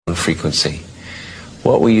frequency.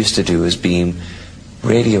 What we used to do is beam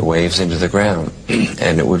radio waves into the ground,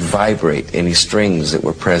 and it would vibrate any strings that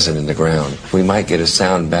were present in the ground. We might get a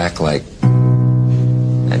sound back like,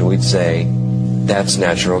 and we'd say, that's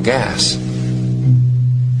natural gas.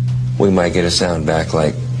 We might get a sound back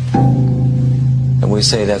like, and we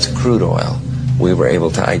say that's crude oil. We were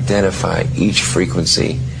able to identify each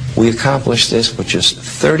frequency. We accomplished this with just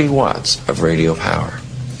 30 watts of radio power.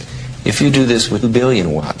 If you do this with 2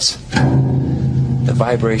 billion watts, the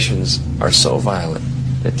vibrations are so violent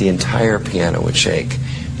that the entire piano would shake.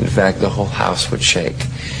 In fact, the whole house would shake.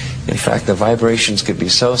 In fact, the vibrations could be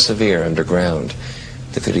so severe underground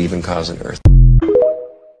that could even cause an earthquake.